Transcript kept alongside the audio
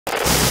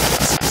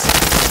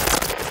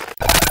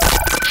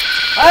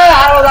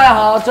家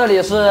好，这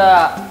里是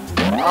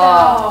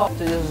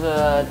这就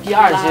是第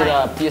2季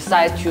的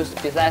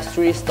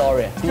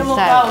Beside3Story。这么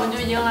快我们就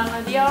迎来了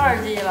第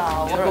2季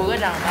了，我狗哥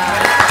长大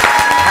了。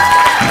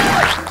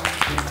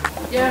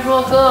既然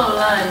说哥哥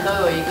们都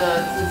有一个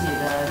自己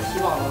的七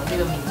宝龙这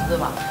个名字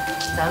嘛，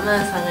咱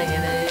们3个也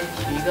得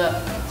取一个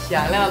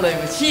响亮的、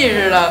有气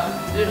势的，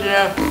就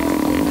是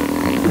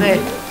对。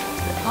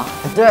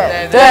 对，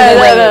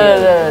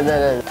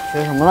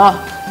学什么呢？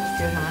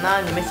学什么呢？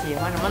你们喜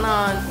欢什么呢？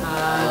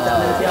咱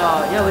们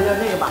要不叫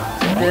这个吧？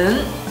人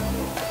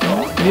狗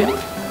鱼。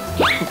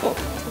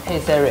Hey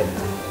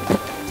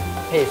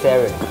Siri，Hey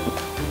Siri，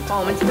 帮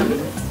我们起个名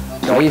字。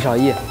小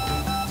易，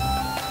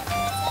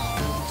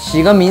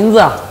起个名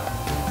字。好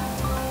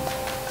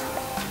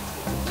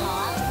啊，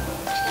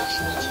只要是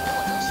你请的我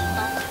都喜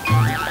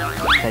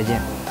欢。再见。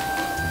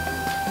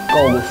狗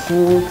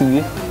书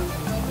鱼，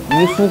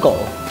鱼书狗。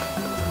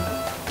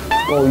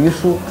 狗鱼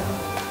书，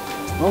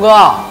龙哥，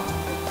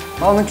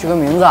帮我们取个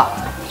名字。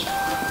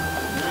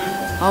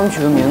帮我们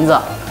取个名字。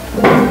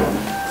3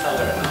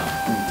个人啊。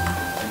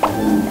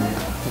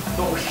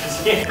动物世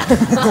界。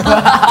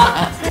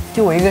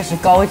就我一个是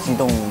高级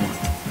动物嘛。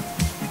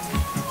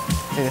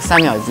这个3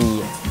秒记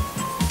忆，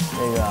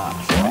这个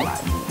手把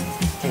记忆，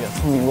这个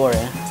聪明过人。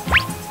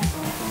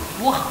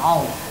不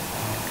好。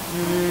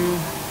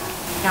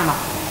这样吧，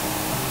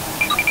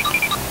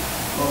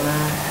我们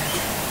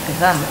解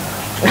散吧。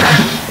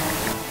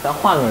咱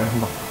换个人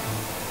吧，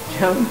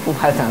全不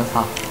排咱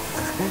仨，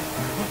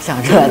想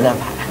出来再排。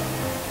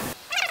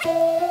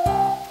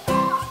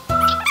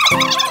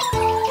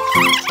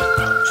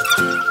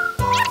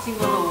经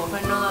过了5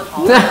分钟的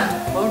讨论，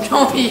我们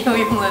终于又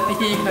用了第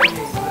一个名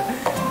字。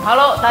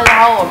Hello， 大家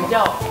好，我们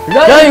叫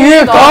人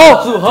与狗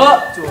组合。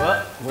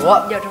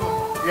要这么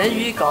说，人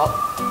与狗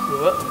组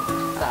合。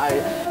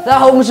大家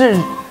好，我们是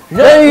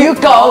人与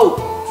狗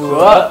组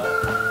合。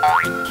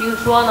 听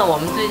说呢，我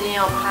们最近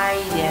要拍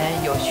一点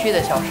有趣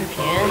的小视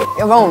频，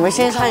要不然我们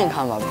先看一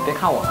看吧，别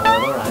看我的，我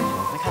都是篮球。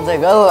来看这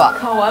个吧，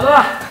看我的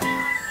吧。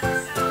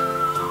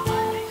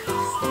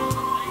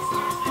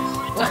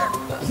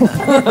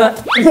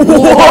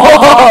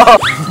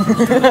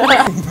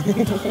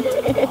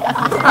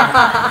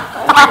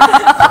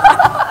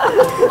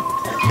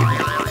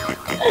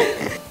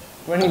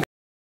不是你。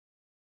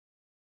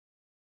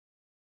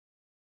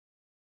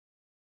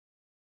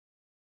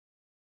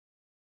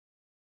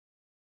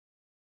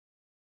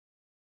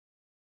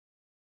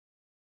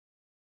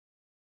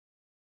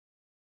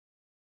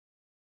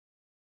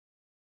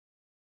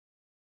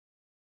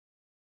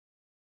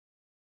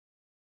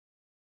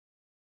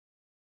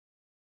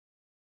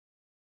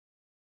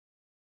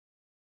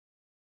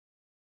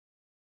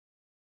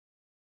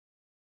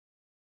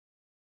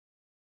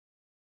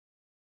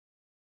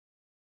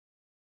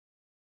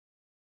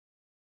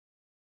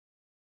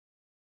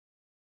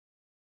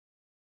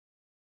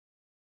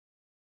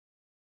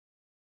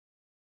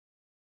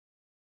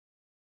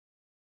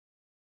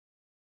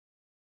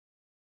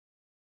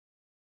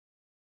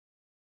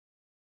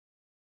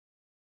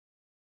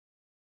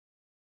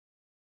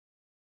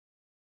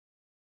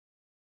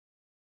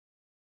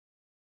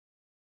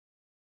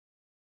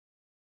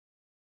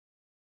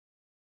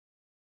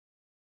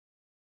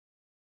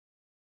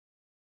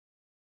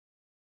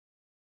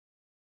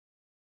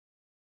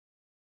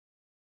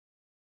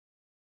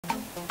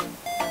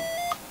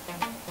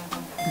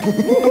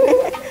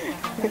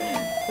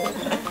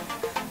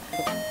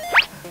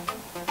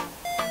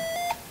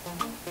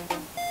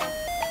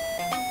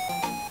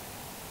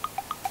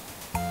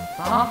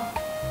 啊？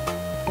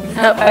你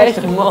在拍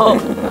什么？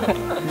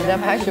你在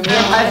拍什么？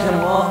拍什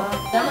么？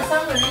咱们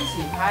3个人一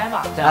起拍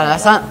吧。来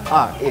，3、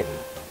2、1。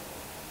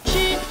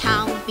池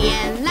塘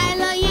边来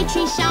了一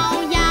群小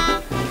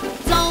鸭，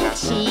走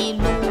起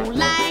路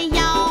来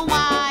摇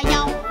啊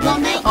摇，我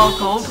们一狗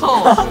口。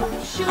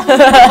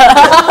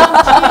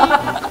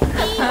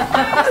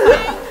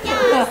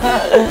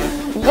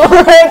狗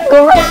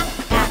瑞。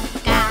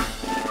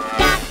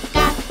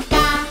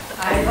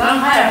哎，咱们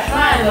拍点帅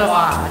的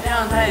吧，这样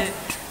太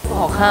不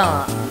好看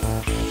了。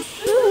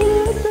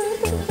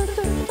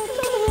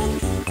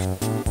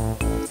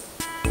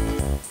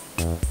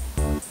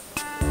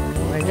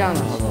这样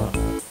的好多了，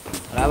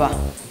来吧。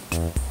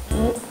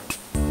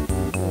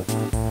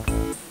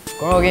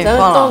狗肉我给你放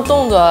了。咱们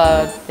动作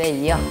得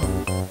一样。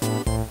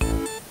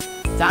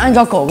咱按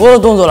照狗狗的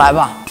动作来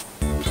吧。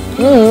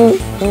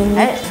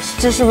哎，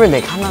这是不是得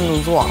看慢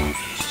动作？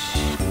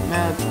那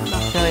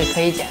稍微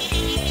可以减，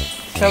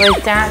稍微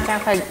加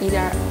快1.25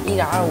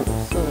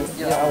速度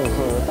，1.25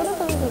速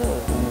度。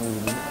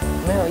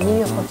没有音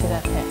乐后期再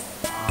配。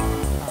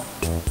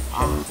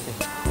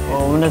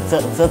我们的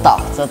则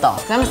导，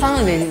咱们3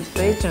个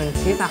得整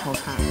齐才好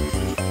看，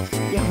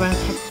要不然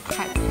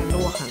太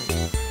落汗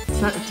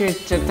了。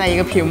这在一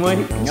个屏幕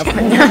里，你要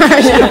拍，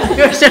有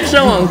点像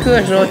上网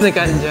课时候的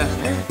感觉。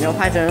你要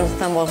拍成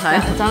3胞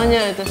胎，咱们就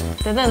等，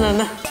简单一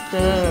点。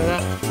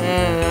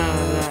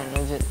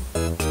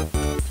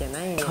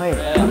可以，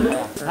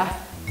来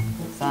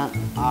，3、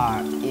2、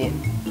1，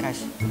开始。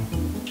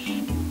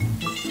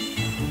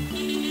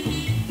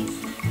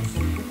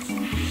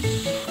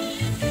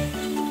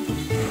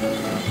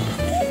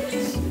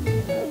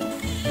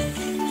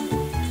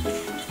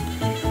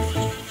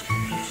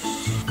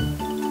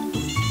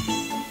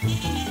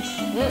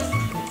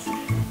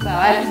再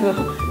来一次，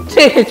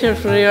这个就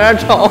属于有点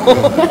丑。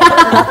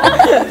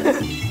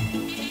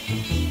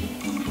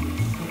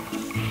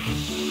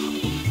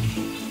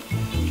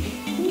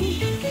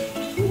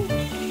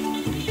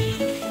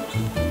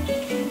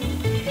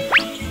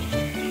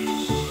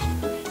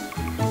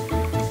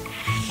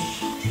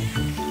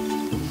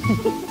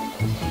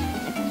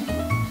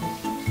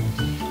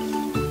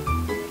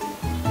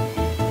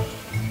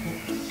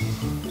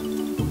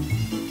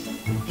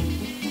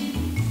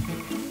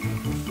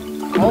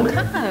好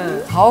看，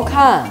好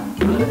看，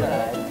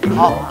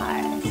好。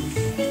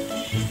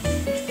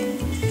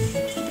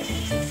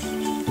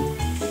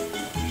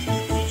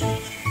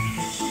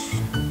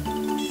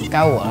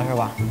该我了是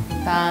吧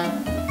？3、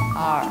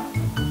2、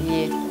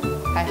1，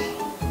开始。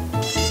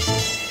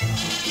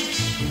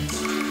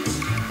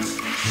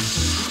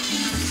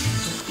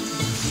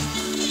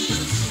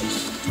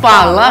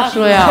反了，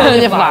说呀，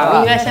你反了，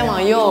应该先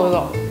往右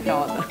走，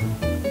跳的。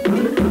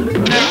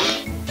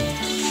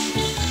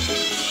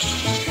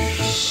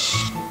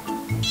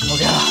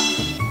OK 了，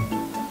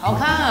好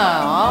看，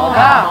好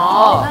看，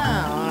好看，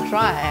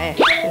帅，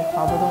这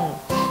滑不动了，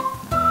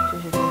这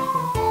是重心。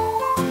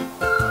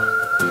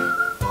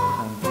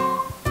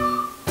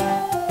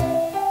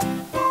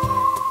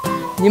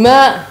你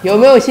们有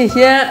没有信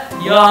心？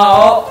有。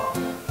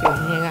有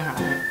信心干啥呢？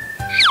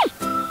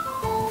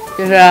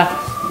就是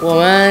我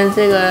们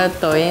这个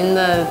抖音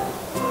的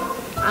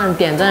按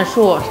点赞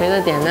数，谁的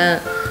点赞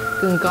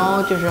更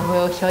高，就是会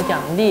有小奖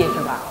励，是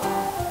吧？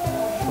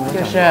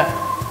就是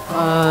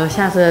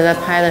下次在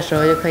拍的时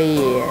候就可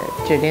以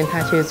指定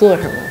他去做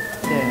什么。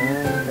对，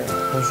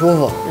很舒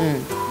服。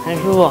很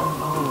舒服。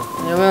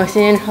有没有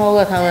信心超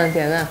过他们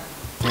点赞？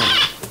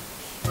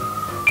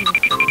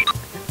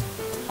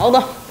好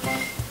的。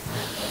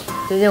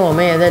最近我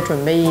们也在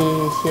准备一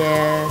些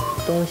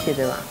东西，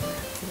对吧？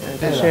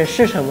但是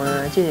什么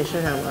呢？具体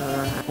是什么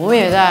呢？我们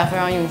也在非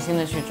常用心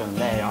的去准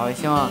备，然后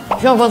希望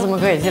粉丝们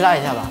可以期待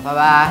一下吧。拜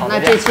拜。那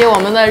这期我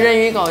们的日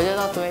语狗就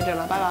到此为止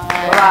了，拜拜。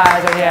拜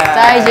拜，再见。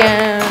再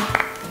见。